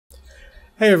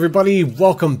Hey everybody,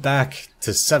 welcome back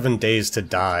to 7 Days to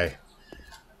Die.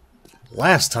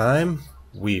 Last time,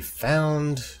 we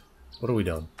found... What are we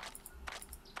doing?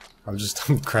 I'm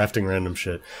crafting random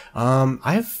shit.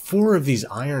 I have 4 of these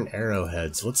iron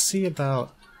arrowheads. Let's see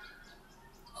about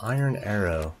iron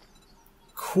arrow.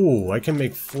 Cool, I can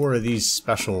make 4 of these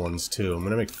special ones too. I'm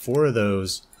gonna make 4 of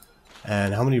those.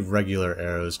 And how many regular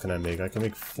arrows can I make? I can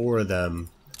make 4 of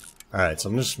them. Alright, so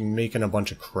I'm just making a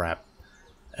bunch of crap.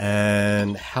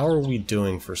 And how are we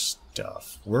doing for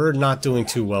stuff? We're not doing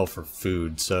too well for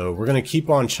food, so we're gonna keep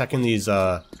on checking these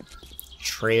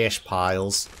trash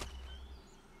piles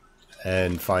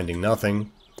and finding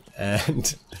nothing.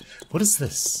 And what is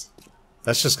this?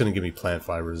 That's just gonna give me plant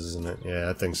fibers, isn't it? Yeah,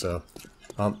 I think so.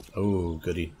 Oh,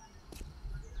 goody.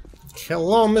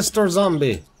 Hello, Mr.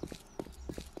 Zombie.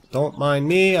 Don't mind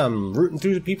me, I'm rooting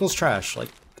through the people's trash like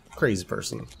a crazy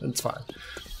person. It's fine.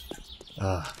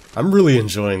 I'm really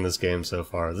enjoying this game so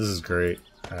far. This is great.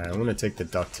 Alright, I'm gonna take the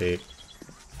duct tape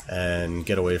and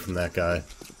get away from that guy.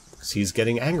 Because he's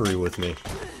getting angry with me.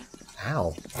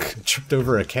 Ow. Tripped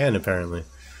over a can, apparently.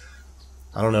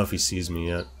 I don't know if he sees me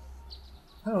yet.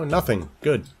 Oh, nothing.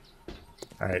 Good.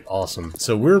 Alright, awesome.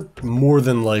 So we're more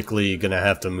than likely gonna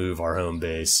have to move our home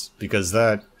base. Because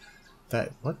that...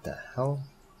 What the hell?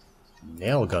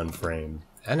 Nail gun frame.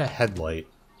 And a headlight.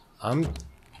 I'm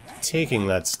taking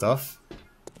that stuff.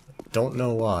 Don't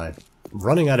know why. I'm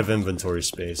running out of inventory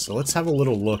space, so let's have a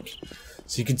little look.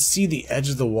 So you can see the edge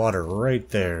of the water right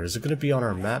there. Is it going to be on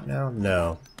our map now?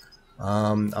 No.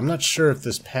 I'm not sure if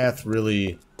this path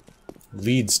really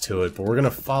leads to it, but we're going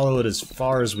to follow it as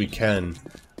far as we can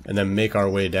and then make our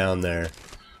way down there.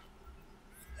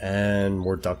 And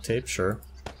more duct tape, sure.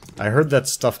 I heard that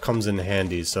stuff comes in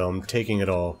handy, so I'm taking it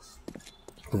all.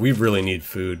 We really need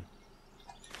food.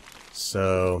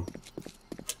 So...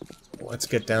 let's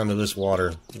get down to this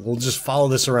water. We'll just follow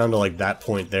this around to like that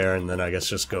point there and then I guess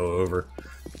just go over.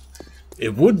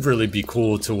 It would really be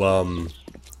cool to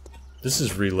this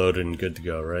is reloaded and good to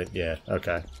go, right? Yeah,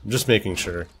 okay. I'm just making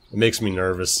sure. It makes me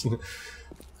nervous.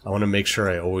 I want to make sure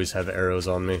I always have arrows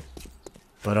on me.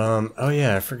 But oh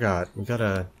yeah, I forgot. We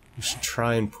should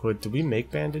try and put... Did we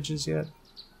make bandages yet?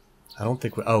 I don't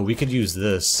think we... Oh, we could use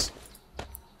this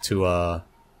to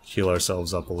heal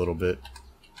ourselves up a little bit.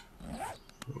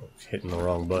 Hitting the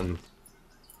wrong button.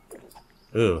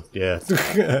 Ooh, yeah.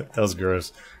 That was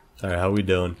gross. Alright, how we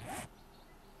doing?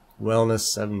 Wellness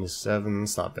 77.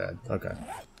 It's not bad. Okay.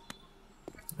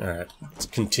 Alright, let's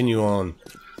continue on.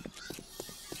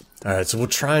 Alright, so we'll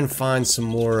try and find some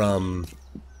more,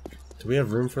 do we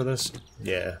have room for this?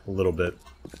 Yeah, a little bit.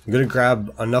 I'm gonna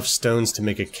grab enough stones to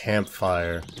make a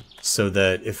campfire so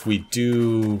that if we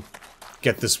do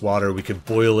get this water, we could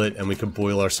boil it and we could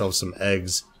boil ourselves some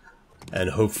eggs.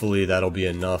 And hopefully that'll be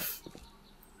enough.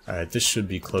 Alright, this should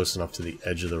be close enough to the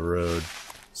edge of the road.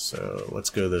 So,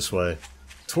 let's go this way.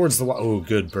 Towards the oh,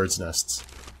 good, bird's nests.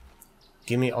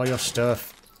 Give me all your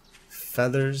stuff.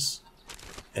 Feathers.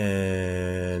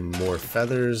 And more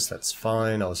feathers, that's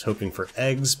fine. I was hoping for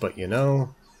eggs, but you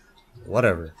know,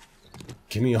 whatever.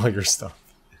 Give me all your stuff.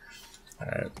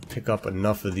 Alright, pick up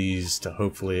enough of these to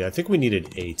hopefully... I think we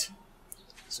needed 8.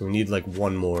 So we need like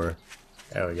 1 more.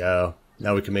 There we go.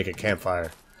 Now we can make a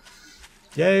campfire.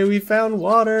 Yay, we found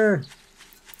water!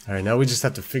 Alright, now we just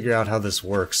have to figure out how this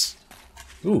works.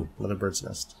 Ooh, another bird's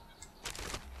nest.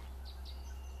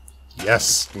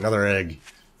 Yes, another egg.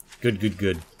 Good, good,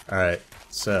 good. Alright,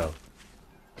 so.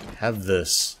 Have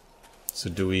this. So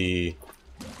do we...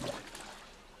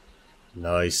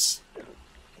 Nice.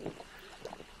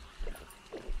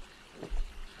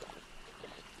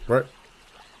 Where...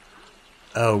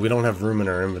 Oh, we don't have room in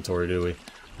our inventory, do we?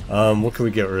 What can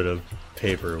we get rid of?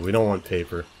 Paper. We don't want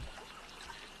paper.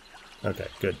 Okay,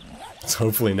 good. So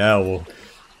hopefully now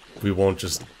we won't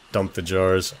just dump the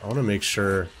jars. I want to make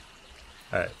sure...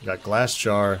 Alright, we got glass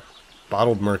jar,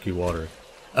 bottled murky water.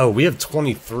 Oh, we have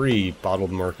 23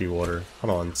 bottled murky water.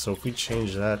 Hold on, so if we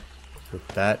change that with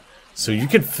that... So you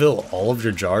could fill all of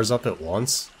your jars up at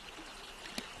once?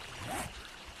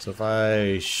 So if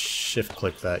I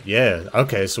shift-click that... Yeah,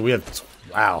 okay, so we have...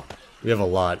 Wow. We have a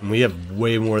lot, and we have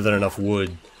way more than enough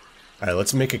wood. Alright,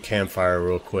 let's make a campfire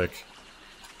real quick.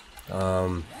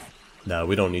 No,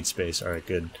 we don't need space. Alright,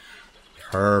 good.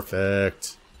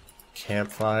 Perfect.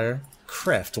 Campfire.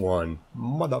 Craft one.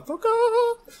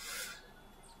 Motherfucker!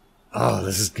 Oh,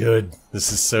 this is good.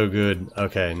 This is so good.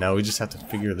 Okay, now we just have to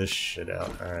figure this shit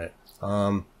out. Alright.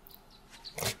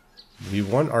 We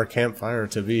want our campfire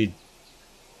to be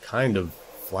kind of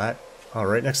flat. Oh,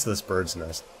 right next to this bird's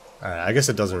nest. Alright, I guess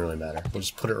it doesn't really matter. We'll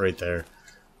just put it right there.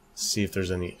 See if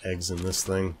there's any eggs in this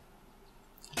thing.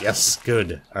 Yes,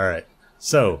 good. Alright.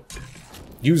 So,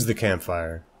 use the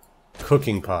campfire.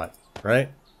 Cooking pot, right?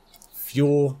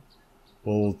 Fuel,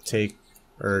 we'll take,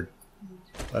 or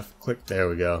left click, there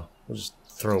we go. We'll just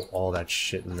throw all that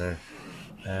shit in there.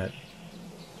 That.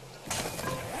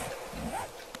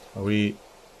 Are we...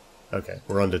 Okay,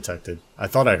 we're undetected. I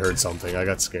thought I heard something, I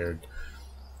got scared.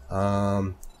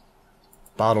 Bottled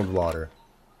water.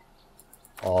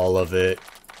 All of it.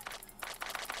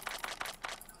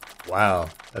 Wow,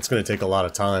 that's gonna take a lot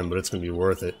of time, but it's gonna be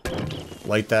worth it.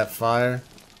 Light that fire.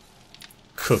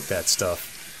 Cook that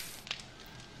stuff.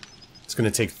 It's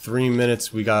gonna take 3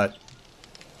 minutes. We got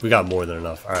more than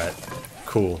enough. Alright,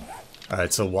 cool.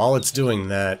 Alright, so while it's doing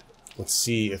that, let's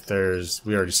see if there's...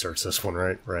 We already searched this one,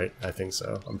 right? Right? I think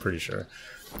so. I'm pretty sure.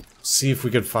 See if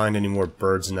we could find any more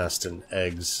bird's nest and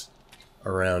eggs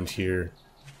around here.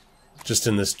 Just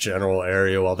in this general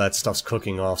area while that stuff's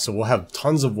cooking off. So we'll have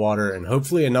tons of water and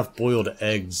hopefully enough boiled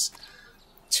eggs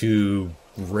to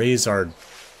raise our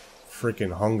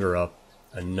freaking hunger up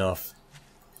enough.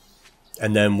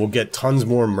 And then we'll get tons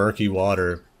more murky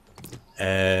water.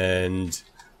 And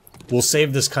we'll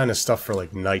save this kind of stuff for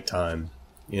like nighttime.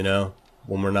 You know?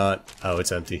 When we're not... Oh,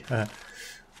 it's empty.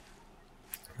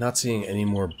 Not seeing any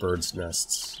more bird's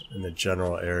nests in the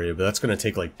general area. But that's going to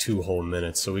take like 2 whole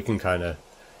minutes. So we can kind of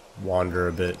wander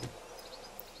a bit.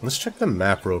 Let's check the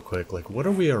map real quick. Like, what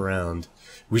are we around?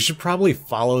 We should probably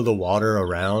follow the water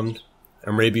around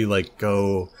and maybe like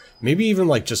go, maybe even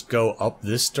like just go up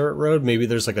this dirt road. Maybe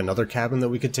there's like another cabin that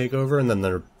we could take over and then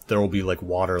there will be like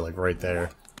water like right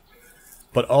there.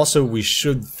 But also we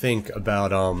should think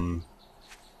about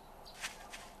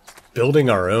building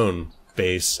our own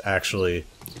base actually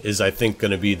is I think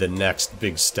going to be the next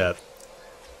big step.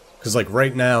 Because, like,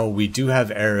 right now, we do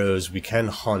have arrows, we can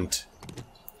hunt,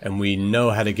 and we know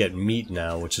how to get meat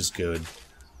now, which is good.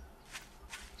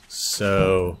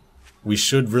 So, we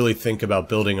should really think about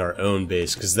building our own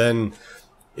base, because then,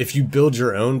 if you build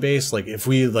your own base, like, if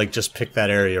we, like, just pick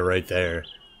that area right there,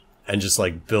 and just,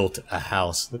 like, built a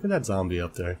house. Look at that zombie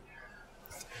up there.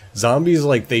 Zombies,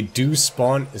 like, they do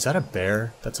spawn... Is that a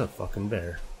bear? That's a fucking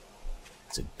bear.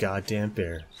 It's a goddamn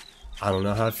bear. I don't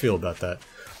know how I feel about that.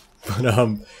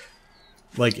 But,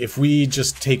 like, if we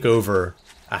just take over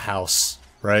a house,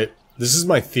 right? This is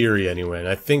my theory anyway, and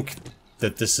I think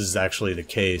that this is actually the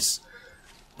case.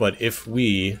 But if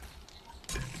we...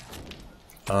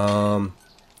 this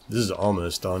is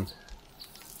almost done.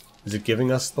 Is it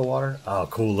giving us the water? Oh,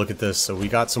 cool, look at this. So we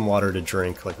got some water to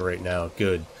drink, like, right now.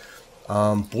 Good.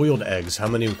 Boiled eggs, how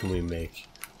many can we make?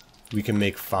 We can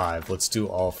make 5. Let's do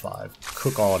all 5.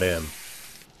 Cook all them.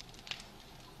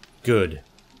 Good.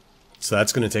 So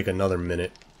that's going to take another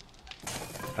minute.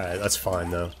 Alright, that's fine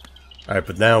though. Alright,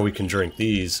 but now we can drink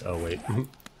these. Oh, wait.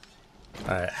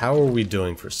 Alright, how are we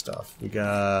doing for stuff? We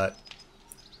got...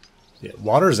 Yeah,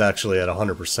 water's actually at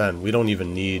 100%. We don't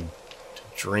even need to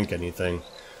drink anything.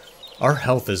 Our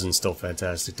health isn't still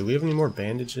fantastic. Do we have any more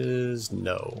bandages?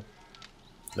 No.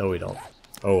 No, we don't.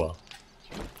 Oh well.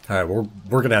 Alright,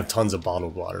 we're gonna have tons of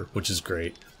bottled water, which is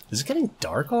great. Is it getting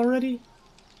dark already?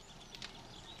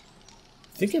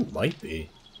 I think it might be.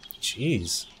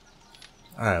 Jeez.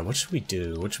 Alright, what should we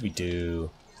do? What should we do?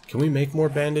 Can we make more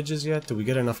bandages yet? Did we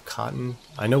get enough cotton?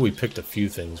 I know we picked a few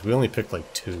things. We only picked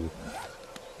like 2.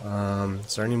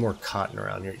 Is there any more cotton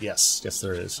around here? Yes. Yes,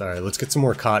 there is. Alright, let's get some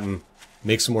more cotton.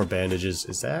 Make some more bandages.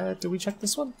 Is that... Did we check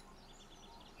this one?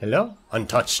 Hello?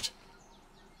 Untouched.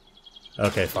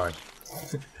 Okay, fine.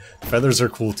 Feathers are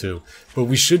cool too. But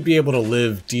we should be able to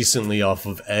live decently off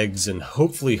of eggs and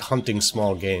hopefully hunting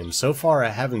small game. So far I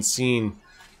haven't seen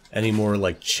any more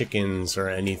like chickens or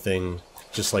anything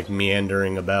just like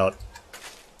meandering about.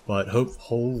 But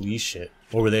holy shit.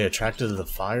 Or were they attracted to the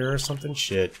fire or something?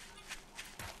 Shit.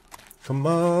 Come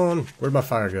on! Where'd my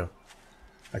fire go?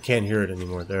 I can't hear it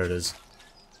anymore. There it is.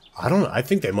 I don't know. I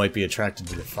think they might be attracted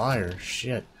to the fire.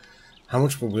 Shit. How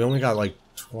much? We only got like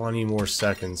 20 more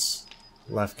seconds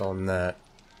left on that.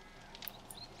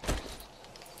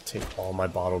 Take all my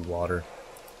bottled water.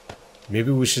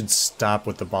 Maybe we should stop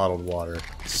with the bottled water.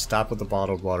 Stop with the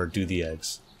bottled water, do the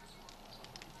eggs.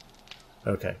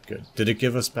 Okay, good. Did it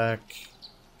give us back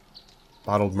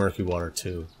bottled murky water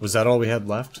too? Was that all we had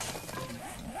left?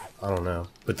 I don't know.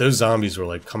 But those zombies were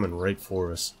like coming right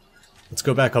for us. Let's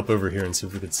go back up over here and see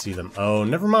if we could see them. Oh,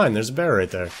 never mind, there's a bear right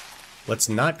there. Let's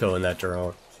not go in that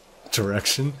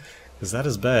direction, because that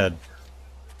is bad.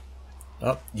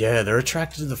 Oh, yeah, they're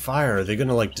attracted to the fire. Are they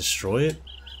gonna, like, destroy it?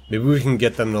 Maybe we can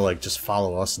get them to, like, just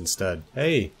follow us instead.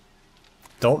 Hey,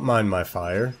 don't mind my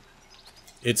fire.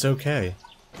 It's okay.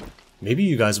 Maybe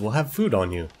you guys will have food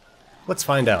on you. Let's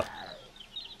find out.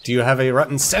 Do you have a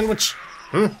rotten sandwich?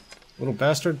 Little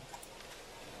bastard.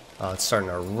 It's starting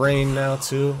to rain now,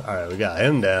 too. Alright, we got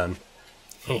him down.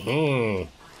 What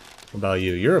about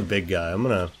you? You're a big guy. I'm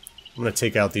gonna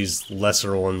take out these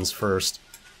lesser ones first.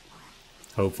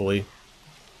 Hopefully.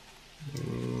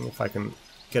 If I can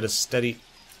get a steady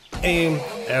aim.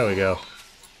 There we go.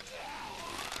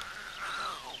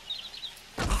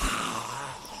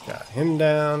 Got him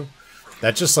down.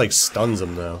 That just, like, stuns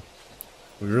them, though.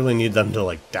 We really need them to,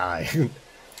 like, die.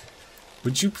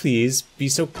 Would you please be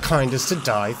so kind as to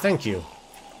die? Thank you.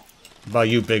 How about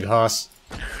you, big hoss?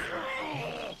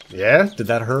 Yeah? Did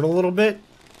that hurt a little bit?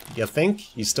 You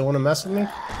think? You still want to mess with me?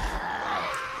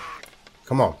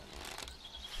 Come on.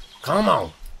 Come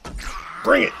on!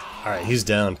 Bring it! Alright, he's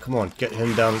down. Come on, get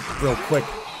him down real quick.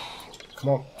 Come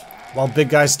on. While big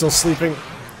guy's still sleeping.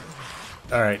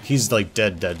 Alright, he's like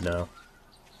dead now.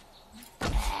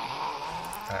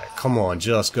 Alright, come on,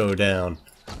 just go down.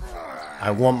 I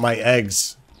want my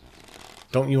eggs.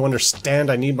 Don't you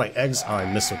understand? I need my eggs. Oh,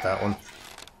 I missed with that one.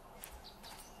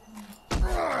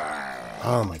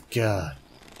 Oh my god.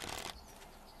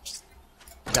 Just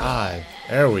die.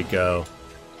 There we go.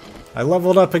 I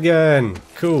leveled up again.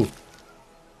 Cool.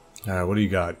 Alright, what do you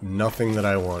got? Nothing that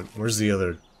I want. Where's the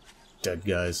other dead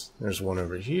guys? There's one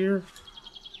over here.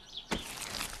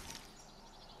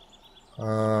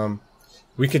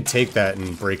 We could take that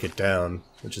and break it down,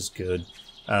 which is good.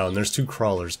 Oh, and there's two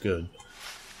crawlers. Good.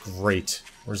 Great.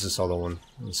 Where's this other one?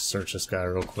 Let's search this guy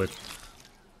real quick.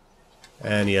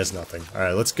 And he has nothing.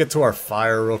 Alright, let's get to our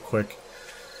fire real quick.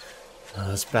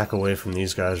 Let's back away from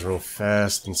these guys real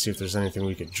fast and see if there's anything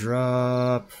we could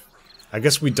drop. I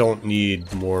guess we don't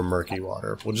need more murky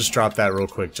water. We'll just drop that real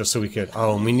quick just so we could...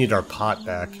 Oh, and we need our pot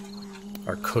back.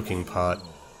 Our cooking pot.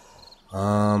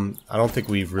 I don't think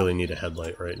we really need a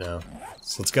headlight right now.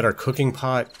 So let's get our cooking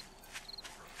pot.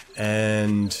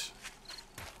 And...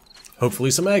 hopefully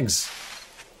some eggs.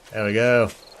 There we go.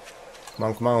 Come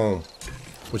on, come on.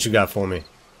 What you got for me?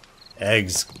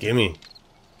 Eggs. Gimme.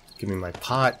 Give me my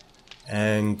pot.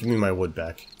 And give me my wood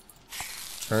back.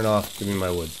 Turn off. Give me my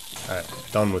wood. Alright.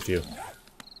 Done with you.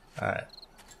 Alright.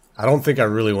 I don't think I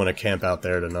really want to camp out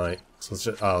there tonight. So let's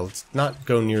just, let's not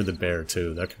go near the bear,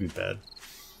 too. That could be bad.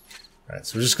 Alright,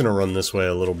 so we're just gonna run this way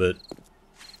a little bit.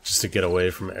 Just to get away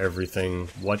from everything.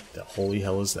 What the holy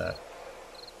hell is that?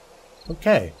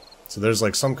 Okay. So there's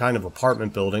like some kind of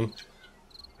apartment building.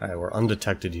 Alright, we're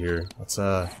undetected here. Let's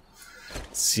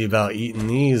see about eating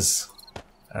these.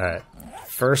 Alright.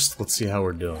 First, let's see how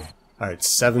we're doing. Alright,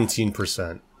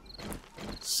 17%.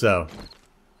 So,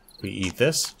 we eat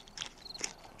this.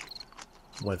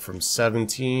 Went from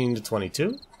 17 to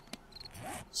 22.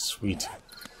 Sweet.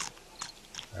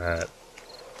 Alright.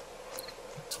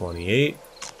 28.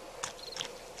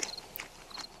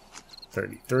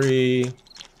 33.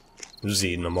 I'm just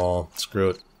eating them all. Screw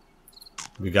it.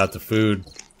 We got the food.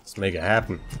 Let's make it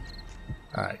happen.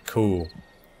 Alright, cool.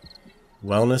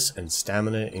 Wellness and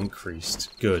stamina increased.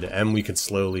 Good, and we can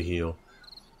slowly heal.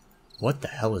 What the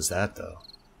hell is that, though?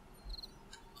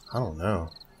 I don't know.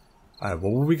 Alright,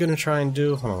 what were we gonna try and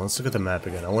do? Hold on, let's look at the map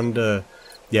again. I wanted to...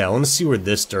 yeah, I want to see where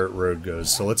this dirt road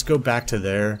goes. So let's go back to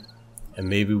there, and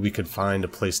maybe we could find a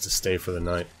place to stay for the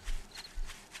night.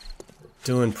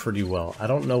 Doing pretty well. I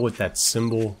don't know what that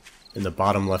symbol in the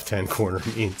bottom left-hand corner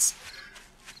means.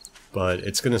 But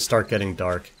it's gonna start getting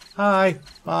dark. Hi!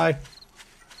 Bye!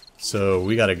 So,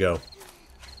 we gotta go.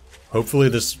 Hopefully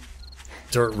this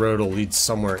dirt road will lead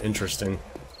somewhere interesting.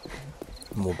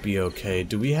 And we'll be okay.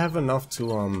 Do we have enough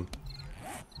to,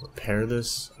 repair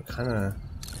this? I kinda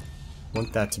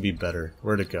want that to be better.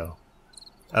 Where'd it go?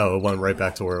 Oh, it went right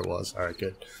back to where it was. Alright,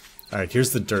 good. Alright,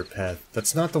 here's the dirt path.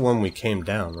 That's not the one we came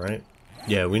down, right?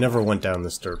 Yeah, we never went down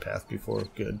this dirt path before.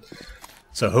 Good.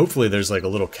 So hopefully there's like a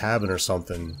little cabin or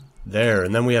something there,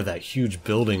 and then we have that huge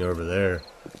building over there.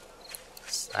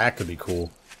 That could be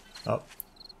cool. Oh.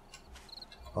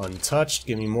 Untouched.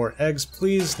 Give me more eggs,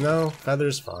 please. No,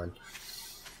 feathers, fine.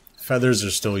 Feathers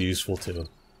are still useful, too.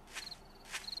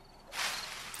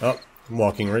 Oh, I'm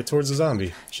walking right towards a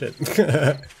zombie. Shit.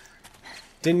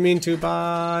 Didn't mean to,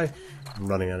 bye! I'm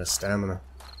running out of stamina.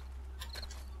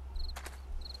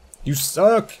 You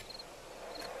suck!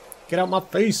 Get out my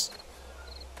face!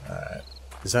 Alright.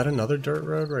 Is that another dirt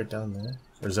road right down there?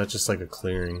 Or is that just like a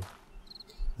clearing?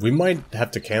 We might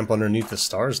have to camp underneath the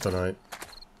stars tonight.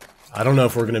 I don't know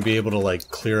if we're gonna be able to, like,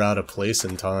 clear out a place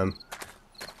in time.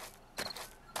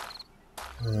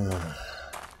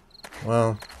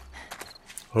 Well,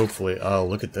 hopefully. Oh,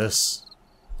 look at this.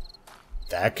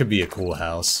 That could be a cool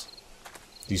house.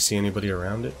 Do you see anybody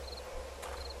around it?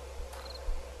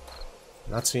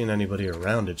 Not seeing anybody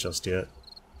around it just yet.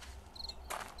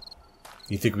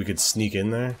 You think we could sneak in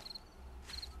there?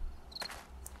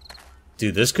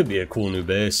 Dude, this could be a cool new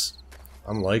base.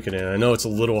 I'm liking it. I know it's a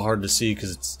little hard to see because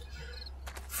it's...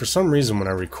 For some reason, when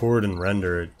I record and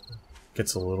render, it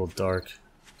gets a little dark.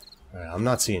 Alright, I'm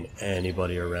not seeing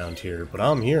anybody around here, but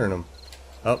I'm hearing them.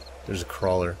 Oh, there's a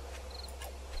crawler.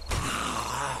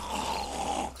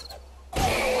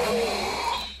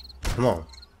 Come on.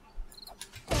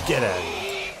 Get at it.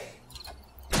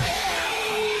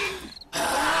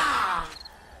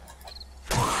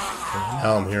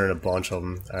 Now I'm hearing a bunch of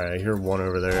them. Alright, I hear one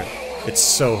over there. It's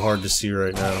so hard to see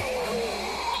right now.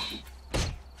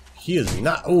 He is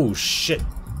not... Oh, shit.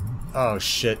 Oh,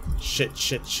 shit.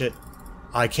 Shit.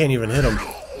 I can't even hit him.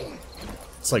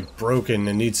 It's like broken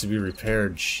and needs to be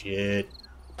repaired. Shit.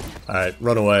 Alright,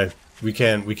 run away. We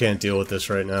can't deal with this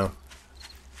right now.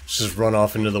 Let's just run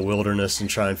off into the wilderness and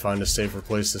try and find a safer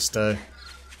place to stay.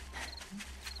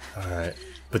 Alright.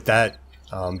 But that...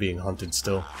 I'm being hunted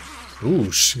still.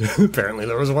 Ooh, apparently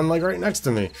there was one like right next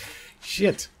to me.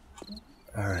 Shit.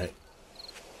 Alright.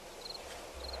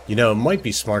 You know, it might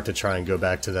be smart to try and go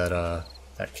back to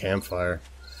that campfire.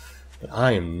 But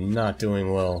I am not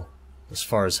doing well as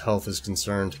far as health is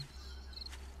concerned.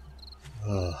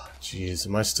 Oh, jeez.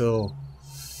 Am I still...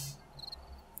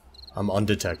 I'm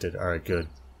undetected. Alright, good.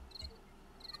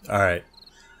 Alright.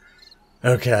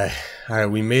 Okay. Alright,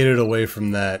 we made it away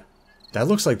from that. That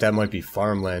looks like that might be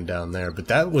farmland down there, but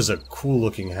that was a cool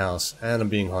looking house, and I'm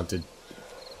being hunted.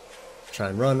 Try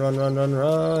and run. I'm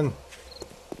gonna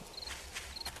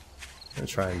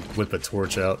try and whip a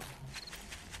torch out.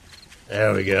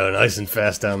 There we go, nice and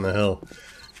fast down the hill.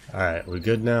 Alright, we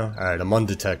good now? Alright, I'm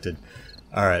undetected.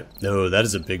 Alright, no, that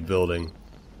is a big building,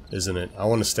 isn't it? I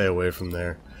want to stay away from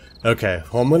there. Okay,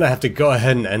 well I'm gonna have to go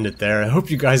ahead and end it there. I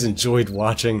hope you guys enjoyed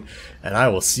watching, and I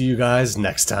will see you guys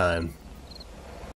next time.